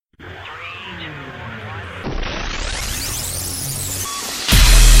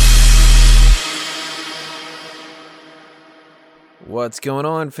What's going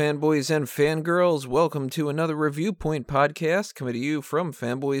on, fanboys and fangirls? Welcome to another Review Point podcast coming to you from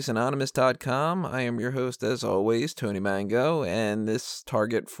fanboysanonymous.com. I am your host, as always, Tony Mango, and this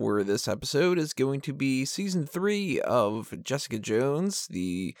target for this episode is going to be Season 3 of Jessica Jones,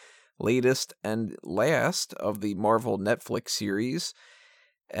 the latest and last of the Marvel Netflix series.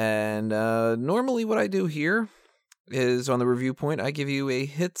 And normally what I do here is on the Review Point, I give you a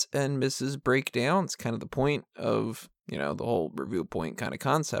hits and misses breakdown. It's kind of the point of the whole Review Point kind of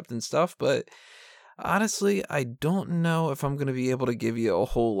concept and stuff, but honestly, I don't know if I'm going to be able to give you a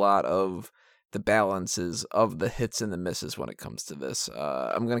whole lot of the balances of the hits and the misses when it comes to this.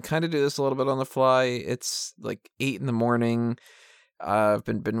 I'm going to kind of do this a little bit on the fly. It's like 8 in the morning. I've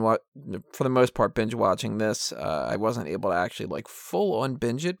been for the most part binge watching this. I wasn't able to actually full on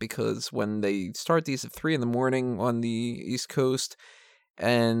binge it because when they start these at 3 in the morning on the East Coast,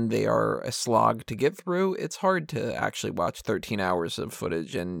 and they are a slog to get through, it's hard to actually watch 13 hours of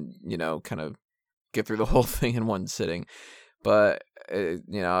footage and, kind of get through the whole thing in one sitting. But,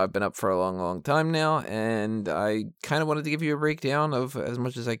 I've been up for a long, long time now, and I kind of wanted to give you a breakdown of as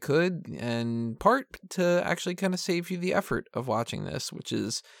much as I could, and part to actually kind of save you the effort of watching this, which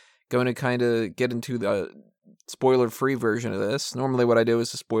is going to kind of get into the spoiler-free version of this. Normally what I do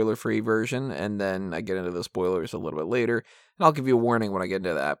is a spoiler-free version, and then I get into the spoilers a little bit later, and I'll give you a warning when I get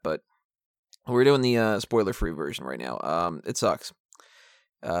into that, but we're doing the spoiler-free version right now. It sucks.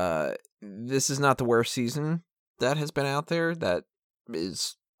 This is not the worst season that has been out there. That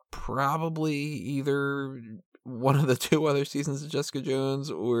is probably either one of the two other seasons of Jessica Jones,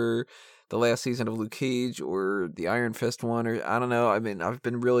 or the last season of Luke Cage, or the Iron Fist one, or I don't know. I mean, I've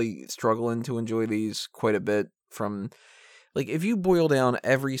been really struggling to enjoy these quite a bit from, if you boil down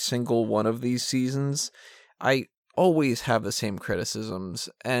every single one of these seasons, I always have the same criticisms,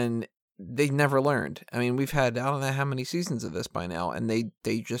 and they never learned. I mean, we've had, I don't know how many seasons of this by now, and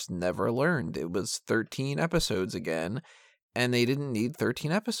they just never learned. It was 13 episodes again, and they didn't need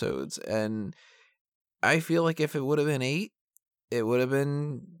 13 episodes, and I feel like if it would have been 8, it would have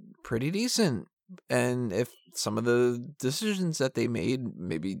been pretty decent. And if some of the decisions that they made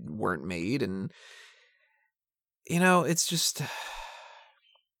maybe weren't made, and it's just,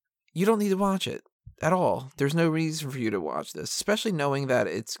 you don't need to watch it at all. There's no reason for you to watch this, especially knowing that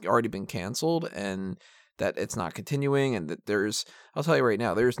it's already been canceled and that it's not continuing, and that I'll tell you right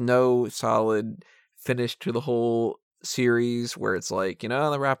now, there's no solid finish to the whole series where it's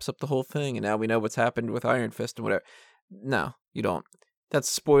that wraps up the whole thing and now we know what's happened with Iron Fist and whatever. No, you don't. That's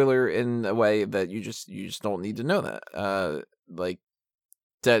a spoiler in a way that you just don't need to know that.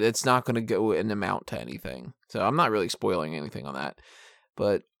 That it's not going to go and amount to anything. So I'm not really spoiling anything on that.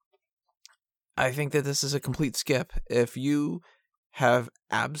 But I think that this is a complete skip. If you have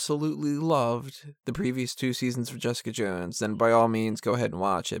absolutely loved the previous 2 seasons of Jessica Jones, then by all means go ahead and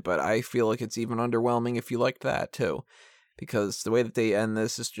watch it. But I feel like it's even underwhelming if you liked that too. Because the way that they end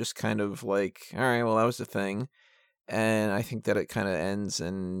this is just kind of all right, well, that was the thing. And I think that it kind of ends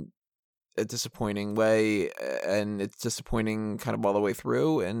in a disappointing way, and it's disappointing kind of all the way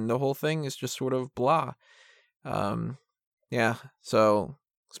through, and the whole thing is just sort of blah. Yeah, so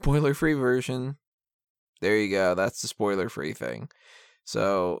spoiler-free version. There you go. That's the spoiler-free thing.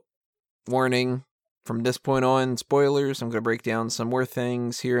 So, warning, from this point on, spoilers. I'm going to break down some more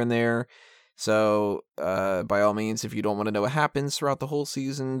things here and there. So, by all means, if you don't want to know what happens throughout the whole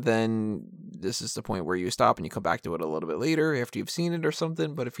season, then this is the point where you stop and you come back to it a little bit later after you've seen it or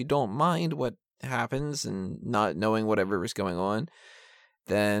something. But if you don't mind what happens and not knowing whatever is going on,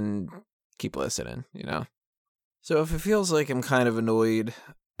 then keep listening, So if it feels like I'm kind of annoyed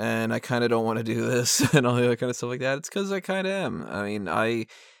and I kind of don't want to do this and all the other kind of stuff like that, it's because I kind of am. I mean,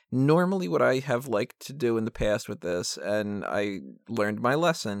 normally what I have liked to do in the past with this, and I learned my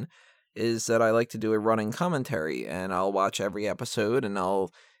lesson, is that I like to do a running commentary, and I'll watch every episode and I'll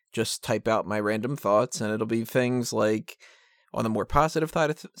just type out my random thoughts, and it'll be things like on the more positive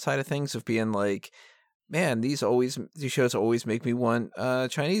side of things of being man, these shows always make me want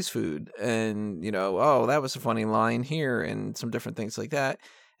Chinese food, and oh, that was a funny line here, and some different things like that.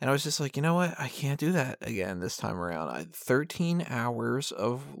 And I was just like, you know what? I can't do that again this time around. 13 hours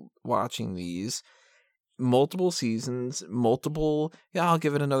of watching these, multiple seasons, I'll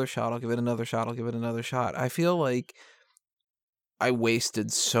give it another shot, I'll give it another shot, I'll give it another shot. I feel like I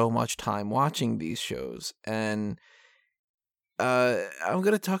wasted so much time watching these shows, and I'm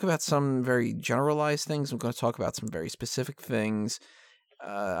going to talk about some very generalized things. I'm going to talk about some very specific things.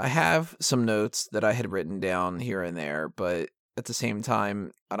 I have some notes that I had written down here and there, but at the same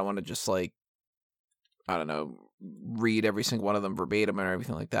time, I don't want to just I don't know, read every single one of them verbatim or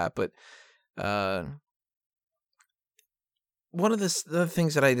everything like that. But one of the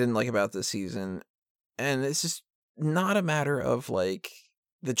things that I didn't like about this season, and it's just not a matter of like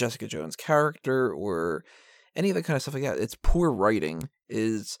the Jessica Jones character or any of the kind of stuff like that. It's poor writing.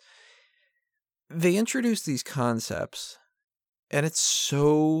 Is they introduce these concepts, and it's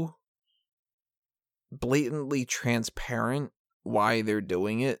so blatantly transparent why they're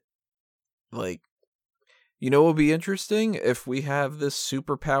doing it. Like, you know, it would be interesting if we have this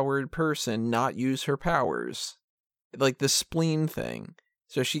super-powered person not use her powers. Like the spleen thing.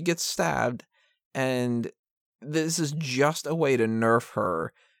 So she gets stabbed, and this is just a way to nerf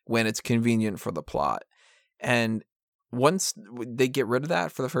her when it's convenient for the plot. And once they get rid of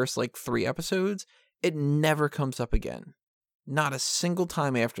that for the first, like, 3 episodes, it never comes up again. Not a single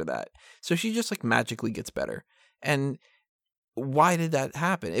time after that. So she just, like, magically gets better. And why did that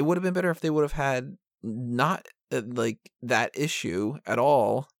happen? It would have been better if they would have had not, like, that issue at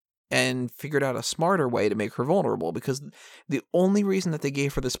all and figured out a smarter way to make her vulnerable, because the only reason that they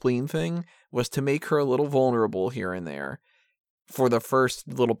gave her the spleen thing was to make her a little vulnerable here and there for the first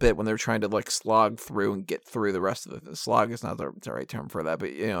little bit when they're trying to, like, slog through and get through the rest of the slog is not the right term for that,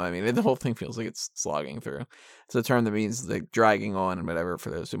 but, you know, I mean, the whole thing feels like it's slogging through. It's a term that means, like, dragging on and whatever, for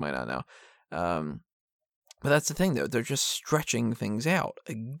those who might not know. But that's the thing, though. They're just stretching things out.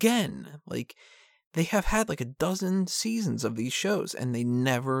 Again, like, they have had like a dozen seasons of these shows, and they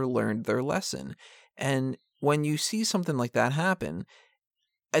never learned their lesson. And when you see something like that happen,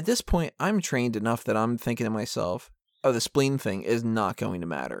 at this point, I'm trained enough that I'm thinking to myself, oh, the spleen thing is not going to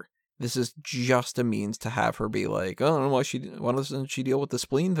matter. This is just a means to have her be like, oh, why doesn't she deal with the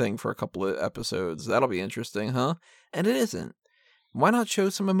spleen thing for a couple of episodes? That'll be interesting, huh? And it isn't. Why not show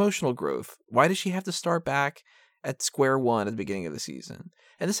some emotional growth? Why does she have to start back at square one at the beginning of the season?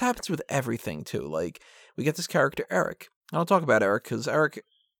 And this happens with everything, too. Like, we get this character, Eric. I'll talk about Eric, because Eric,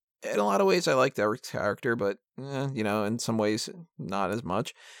 in a lot of ways, I liked Eric's character, but, you know, in some ways, not as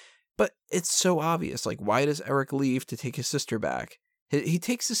much. But it's so obvious. Like, why does Eric leave to take his sister back? He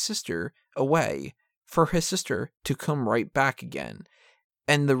takes his sister away for his sister to come right back again.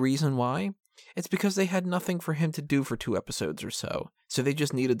 And the reason why? It's because they had nothing for him to do for 2 episodes or so. So they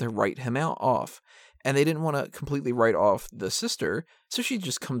just needed to write him off. And they didn't want to completely write off the sister, so she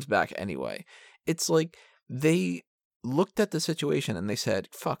just comes back anyway. It's like they looked at the situation and they said,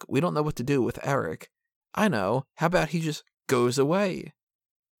 fuck, we don't know what to do with Eric. I know. How about he just goes away?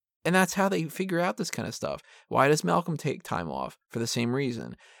 And that's how they figure out this kind of stuff. Why does Malcolm take time off? For the same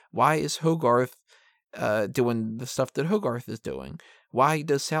reason. Why is Hogarth doing the stuff that Hogarth is doing? Why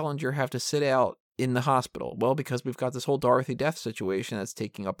does Salinger have to sit out in the hospital? Well, because we've got this whole Dorothy death situation that's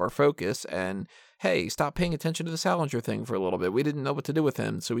taking up our focus, and hey, stop paying attention to the Salinger thing for a little bit. We didn't know what to do with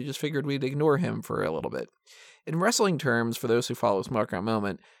him, so we just figured we'd ignore him for a little bit. In wrestling terms, for those who follow SmartGround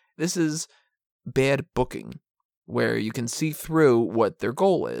Moment, this is bad booking, where you can see through what their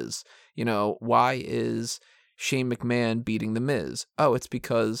goal is. You know, why is Shane McMahon beating The Miz? Oh, it's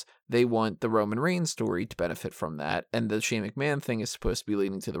because they want the Roman Reigns story to benefit from that, and the Shane McMahon thing is supposed to be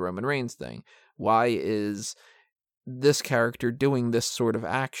leading to the Roman Reigns thing. Why is this character doing this sort of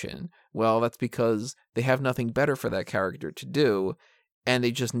action? Well, that's because they have nothing better for that character to do, and they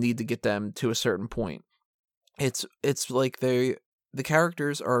just need to get them to a certain point. It's like the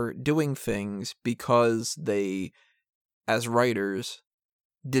characters are doing things because they, as writers,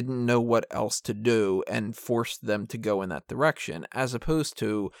 didn't know what else to do and forced them to go in that direction, as opposed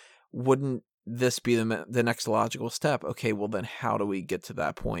to, wouldn't this be the next logical step? Okay, well then how do we get to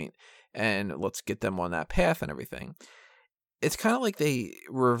that point? And let's get them on that path and everything. It's kind of like they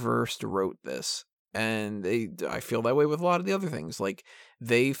reversed wrote this, and I feel that way with a lot of the other things. Like,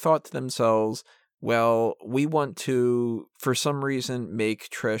 they thought to themselves, well, we want to, for some reason, make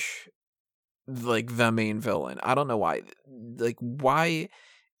Trish like the main villain. I don't know why. Like, why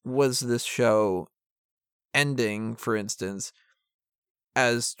was this show ending, for instance,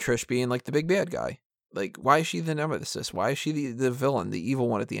 as Trish being like the big bad guy? Like, why is she the nemesis? Why is she the villain, the evil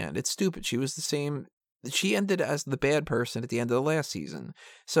one at the end? It's stupid. She was the same. She ended as the bad person at the end of the last season.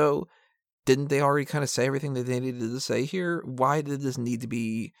 So, didn't they already kind of say everything that they needed to say here? Why did this need to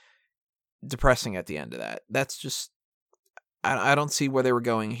be depressing at the end of that? That's just, I don't see where they were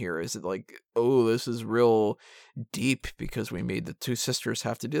going here. Is it like, oh, this is real deep because we made the 2 sisters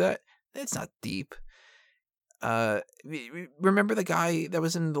have to do that? It's not deep. Remember the guy that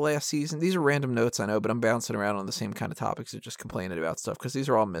was in the last season? These are random notes, I know, but I'm bouncing around on the same kind of topics of just complaining about stuff, because these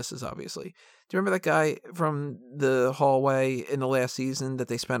are all misses, obviously. Do you remember that guy from the hallway in the last season that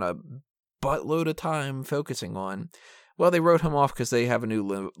they spent a buttload of time focusing on? Well, they wrote him off because they have a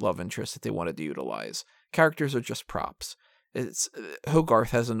new love interest that they wanted to utilize. Characters are just props. It's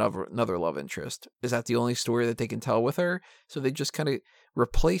Hogarth has another love interest. Is that the only story that they can tell with her? So they just kind of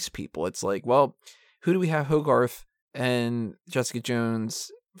replace people. It's like, well, who do we have Hogarth and Jessica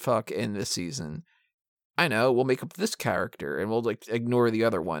Jones fuck in this season? I know, we'll make up this character and we'll like ignore the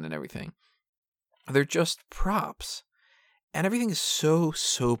other one and everything. They're just props. And everything is so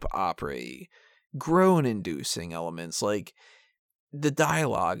soap opera-y, groan-inducing elements. Like, the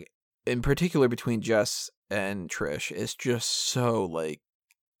dialogue, in particular between Jess and Trish, is just so, like,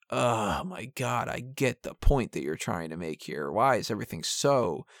 oh my god, I get the point that you're trying to make here. Why is everything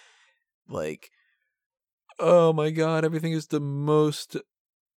so, like, oh my god, everything is the most,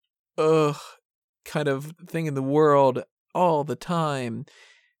 kind of thing in the world all the time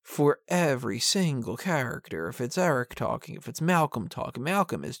for every single character. If it's Eric talking, if it's Malcolm talking,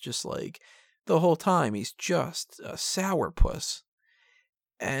 Malcolm is just like, the whole time, he's just a sourpuss.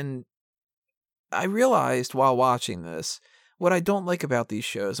 And I realized while watching this, what I don't like about these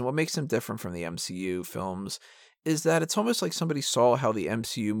shows and what makes them different from the MCU films is that it's almost like somebody saw how the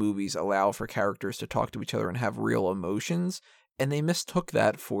MCU movies allow for characters to talk to each other and have real emotions, and they mistook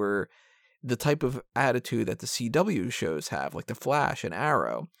that for the type of attitude that the CW shows have, like The Flash and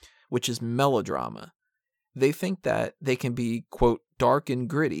Arrow, which is melodrama. They think that they can be, quote, dark and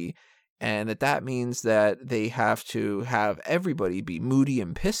gritty, and that means that they have to have everybody be moody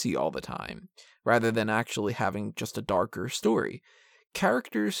and pissy all the time, rather than actually having just a darker story.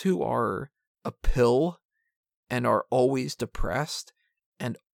 Characters who are a pill and are always depressed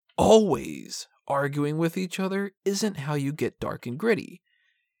and always arguing with each other isn't how you get dark and gritty.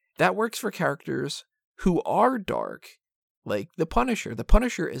 That works for characters who are dark, like the Punisher. The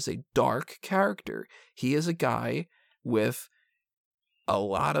Punisher is a dark character. He is a guy with a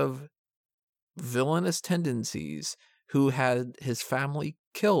lot of villainous tendencies who had his family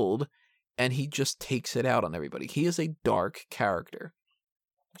killed, and he just takes it out on everybody. He is a dark character.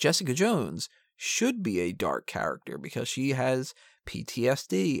 Jessica Jones should be a dark character because she has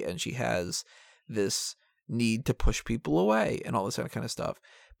PTSD and she has this need to push people away and all this kind of stuff.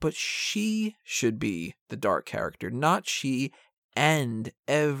 But she should be the dark character, not she and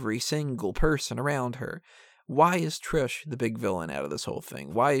every single person around her. Why is Trish the big villain out of this whole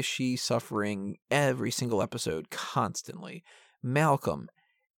thing? Why is she suffering every single episode constantly? Malcolm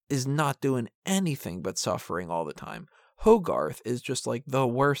is not doing anything but suffering all the time. Hogarth is just like the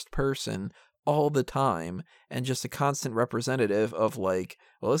worst person all the time and just a constant representative of like,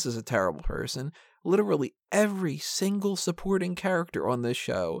 well, this is a terrible person. Literally every single supporting character on this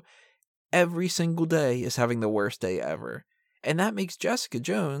show, every single day is having the worst day ever. And that makes Jessica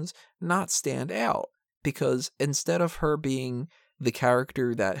Jones not stand out, because instead of her being the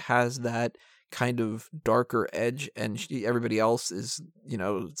character that has that kind of darker edge and everybody else is,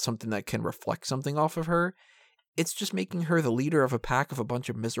 something that can reflect something off of her, it's just making her the leader of a pack of a bunch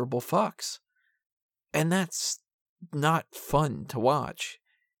of miserable fucks. And that's not fun to watch.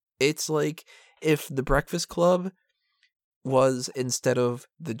 It's like if The Breakfast Club was, instead of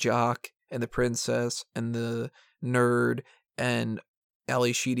the jock and the princess and the nerd and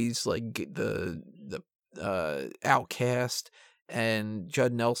Ali Sheedy's like the outcast and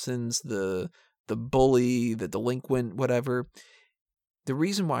Judd Nelson's the bully, the delinquent, whatever. The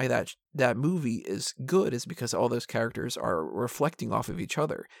reason why that movie is good is because all those characters are reflecting off of each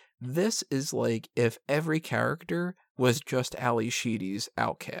other. This is like if every character was just Ali Sheedy's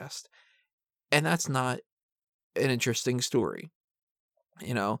outcast. And that's not an interesting story.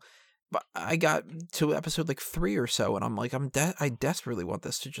 But I got to episode like 3 or so, and I'm like, I desperately want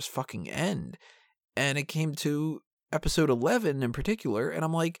this to just fucking end. And it came to episode 11 in particular, and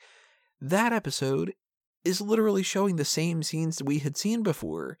I'm like, that episode is literally showing the same scenes that we had seen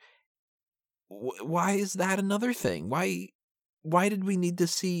before. Why is that another thing? Why did we need to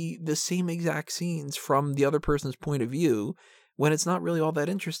see the same exact scenes from the other person's point of view when it's not really all that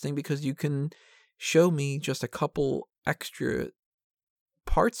interesting, because you can show me just a couple extra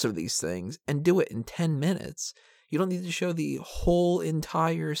parts of these things and do it in 10 minutes. You don't need to show the whole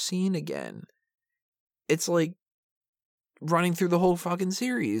entire scene again. It's like running through the whole fucking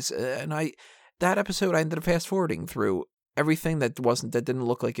series. And that episode, I ended up fast forwarding through everything that didn't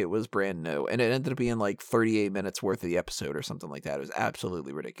look like it was brand new. And it ended up being like 38 minutes worth of the episode or something like that. It was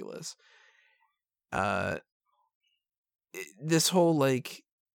absolutely ridiculous. This whole like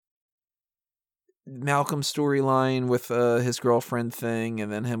Malcolm storyline with his girlfriend thing,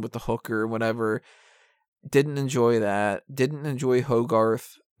 and then him with the hooker, whatever. Didn't enjoy that. Didn't enjoy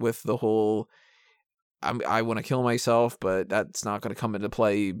Hogarth with the whole, I want to kill myself, but that's not going to come into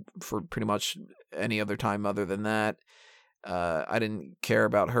play for pretty much any other time other than that. I didn't care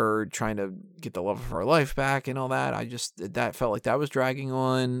about her trying to get the love of her life back and all that. That felt like that was dragging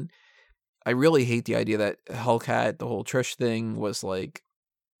on. I really hate the idea that Hellcat, the whole Trish thing, was like,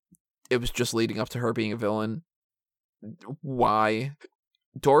 it was just leading up to her being a villain. Why?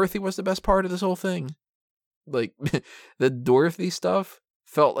 Dorothy was the best part of this whole thing. Like, the Dorothy stuff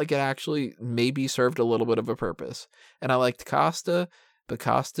felt like it actually maybe served a little bit of a purpose. And I liked Costa, but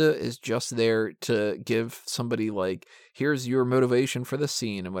Costa is just there to give somebody, like, here's your motivation for the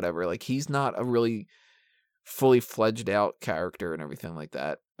scene and whatever. Like, he's not a really fully fledged out character and everything like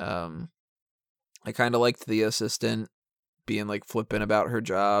that. I kind of liked the assistant being, like, flippant about her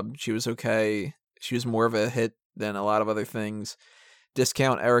job. She was okay. She was more of a hit than a lot of other things.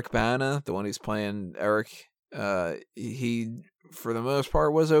 Discount Eric Bana, the one who's playing Eric. He, for the most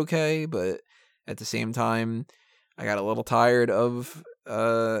part, was okay, but at the same time, I got a little tired of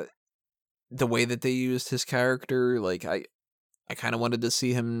the way that they used his character. Like, I kind of wanted to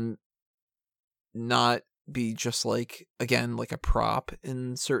see him not be just, like, again, like a prop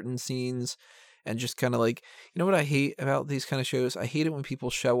in certain scenes, and just kind of like, you know what I hate about these kind of shows? I hate it when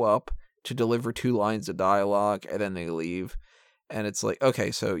people show up to deliver 2 lines of dialogue and then they leave. And it's like, okay,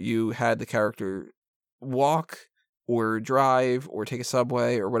 so you had the character walk or drive or take a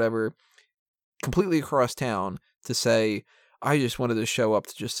subway or whatever completely across town to say, I just wanted to show up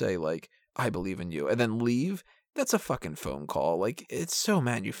to just say, like, I believe in you, and then leave. That's a fucking phone call. Like, it's so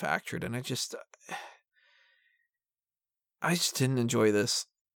manufactured, and I just didn't enjoy this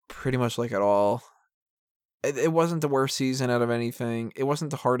pretty much, like, at all. It wasn't the worst season out of anything. It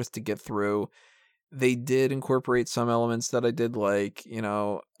wasn't the hardest to get through. They did incorporate some elements that I did like. You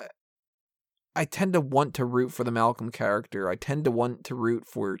know, I tend to want to root for the Malcolm character. I tend to want to root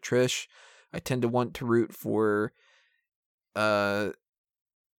for Trish. I tend to want to root for a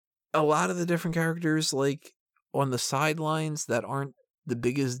lot of the different characters, like, on the sidelines that aren't the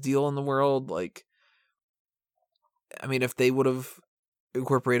biggest deal in the world. Like, I mean, if they would have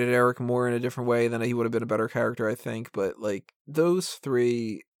incorporated Eric more in a different way, then he would have been a better character, I think. But, like, those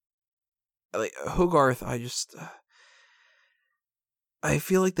 3, like, Hogarth, I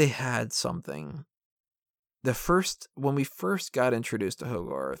feel like they had something. When we first got introduced to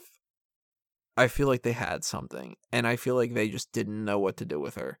Hogarth, I feel like they had something, and I feel like they just didn't know what to do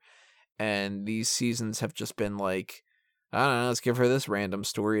with her. And these seasons have just been like, I don't know, let's give her this random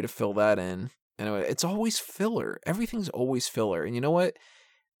story to fill that in. Anyway, it's always filler. Everything's always filler. And you know what?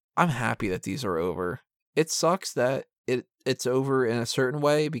 I'm happy that these are over. It sucks that it's over in a certain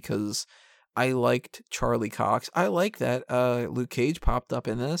way, because I liked Charlie Cox. I like that Luke Cage popped up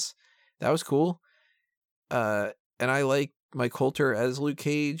in this. That was cool. And I like Mike Coulter as Luke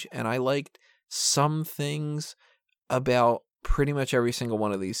Cage, and I liked some things about pretty much every single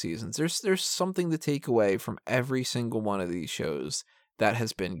one of these seasons. There's something to take away from every single one of these shows that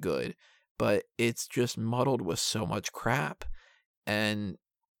has been good, but it's just muddled with so much crap. And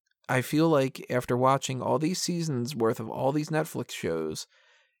I feel like after watching all these seasons worth of all these Netflix shows,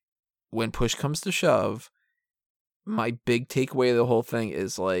 when push comes to shove, my big takeaway of the whole thing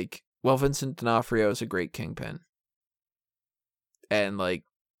is, like, well, Vincent D'Onofrio is a great Kingpin. And, like,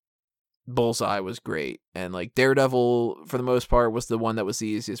 Bullseye was great. And, like, Daredevil, for the most part, was the one that was the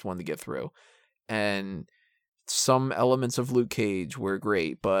easiest one to get through. And some elements of Luke Cage were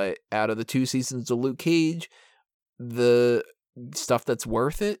great. But out of the 2 seasons of Luke Cage, the stuff that's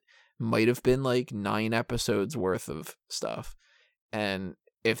worth it might have been, like, 9 episodes worth of stuff. And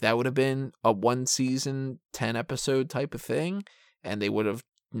if that would have been a 1 season, 10 episode type of thing, and they would have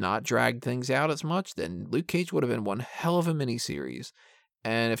not dragged things out as much, then Luke Cage would have been one hell of a miniseries.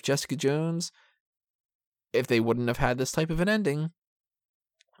 And if Jessica Jones, if they wouldn't have had this type of an ending,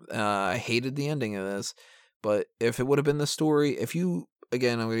 I hated the ending of this, but if it would have been the story,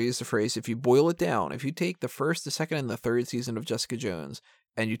 again, I'm going to use the phrase, if you boil it down, if you take the first, the second, and the third season of Jessica Jones,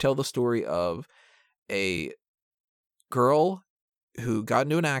 and you tell the story of a girl who got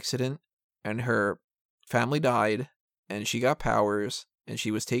into an accident, and her family died, and she got powers, and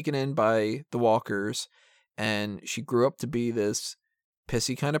she was taken in by the Walkers, and she grew up to be this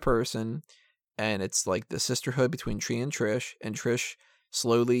pissy kind of person, and it's like the sisterhood between Tree and Trish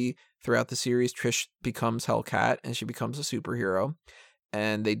slowly throughout the series, Trish becomes Hellcat, and she becomes a superhero,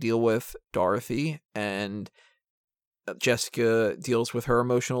 and they deal with Dorothy, and Jessica deals with her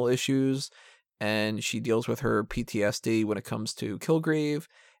emotional issues, and she deals with her PTSD when it comes to Kilgrave,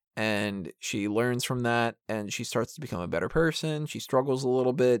 and she learns from that, and she starts to become a better person. She struggles a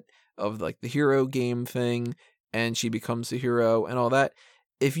little bit of, like, the hero game thing, and she becomes the hero and all that.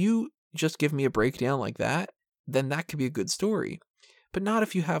 If you just give me a breakdown like that, then that could be a good story. but not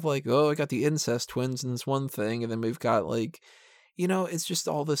if you have like, oh, I got the incest twins in this one thing, and then we've got like, it's just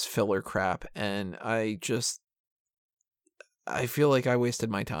all this filler crap, and I feel like I wasted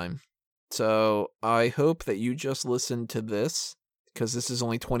my time. So I hope that you just listened to this, because this is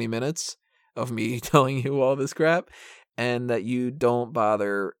only 20 minutes of me telling you all this crap, and that you don't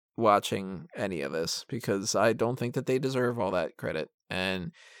bother watching any of this, because I don't think that they deserve all that credit.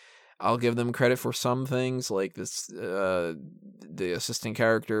 And I'll give them credit for some things, like this, the assistant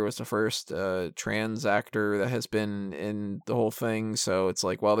character was the first trans actor that has been in the whole thing, so it's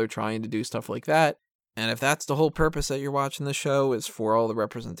like, while they're trying to do stuff like that, and if that's the whole purpose that you're watching the show, is for all the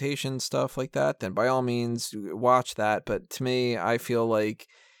representation stuff like that, then by all means, watch that. But to me, I feel like,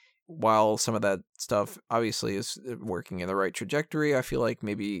 while some of that stuff obviously is working in the right trajectory, I feel like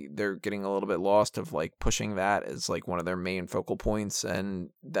maybe they're getting a little bit lost of like pushing that as like one of their main focal points, and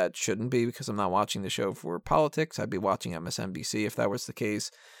that shouldn't be, because I'm not watching the show for politics. I'd be watching MSNBC if that was the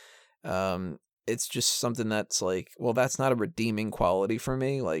case. It's just something that's like, well, that's not a redeeming quality for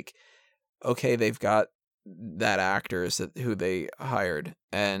me. Like, okay, they've got that actors who they hired,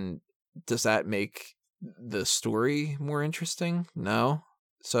 and does that make the story more interesting? No.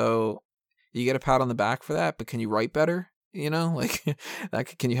 So you get a pat on the back for that, but can you write better? Like,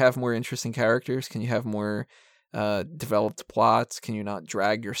 can you have more interesting characters? Can you have more developed plots? Can you not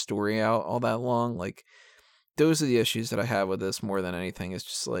drag your story out all that long? Like, those are the issues that I have with this more than anything. It's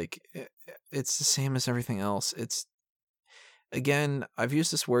just like, it's the same as everything else. It's, again, I've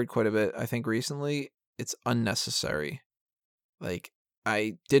used this word quite a bit, I think, recently. It's unnecessary. Like,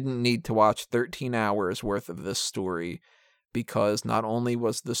 I didn't need to watch 13 hours worth of this story, because not only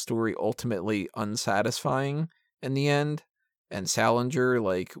was the story ultimately unsatisfying in the end, and Salinger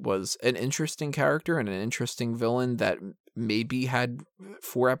like was an interesting character and an interesting villain that maybe had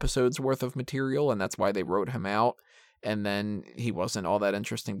 4 episodes worth of material, and that's why they wrote him out, and then he wasn't all that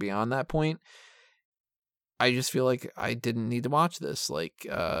interesting beyond that point. I just feel like I didn't need to watch this. Like,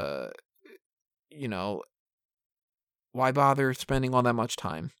 why bother spending all that much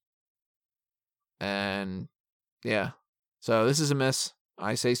time? And yeah. So this is a miss.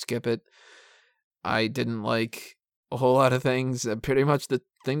 I say skip it. I didn't like a whole lot of things. Pretty much the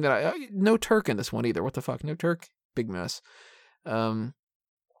thing that no Turk in this one either. What the fuck? No Turk? Big mess. The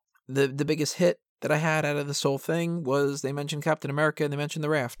biggest hit that I had out of this whole thing was they mentioned Captain America and they mentioned the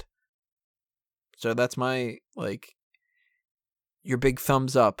raft. So that's my, like, your big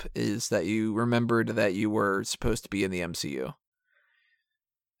thumbs up is that you remembered that you were supposed to be in the MCU.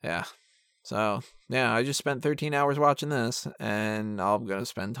 Yeah. So, yeah, I just spent 13 hours watching this, and I'm going to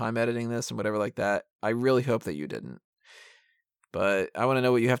spend time editing this and whatever like that. I really hope that you didn't. But I want to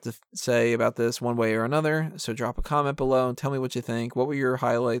know what you have to say about this one way or another, so drop a comment below and tell me what you think. What were your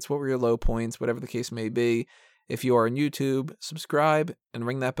highlights? What were your low points? Whatever the case may be. If you are on YouTube, subscribe and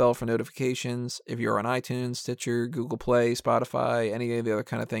ring that bell for notifications. If you're on iTunes, Stitcher, Google Play, Spotify, any of the other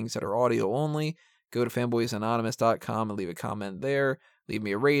kind of things that are audio only, go to fanboysanonymous.com and leave a comment there. Leave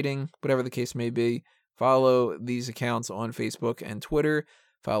me a rating, whatever the case may be. Follow these accounts on Facebook and Twitter.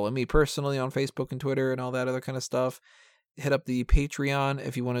 Follow me personally on Facebook and Twitter and all that other kind of stuff. Hit up the Patreon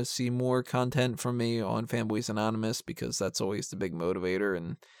if you want to see more content from me on Fanboys Anonymous, because that's always the big motivator.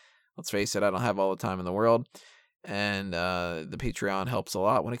 And let's face it, I don't have all the time in the world. And the Patreon helps a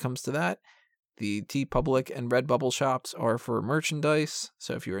lot when it comes to that. The TeePublic and Redbubble shops are for merchandise.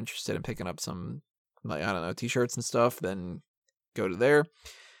 So if you're interested in picking up some, like, I don't know, t-shirts and stuff, then go to there.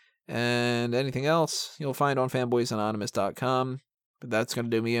 And anything else you'll find on fanboysanonymous.com. But that's going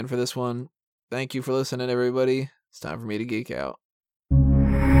to do me in for this one. Thank you for listening, everybody. It's time for me to geek out.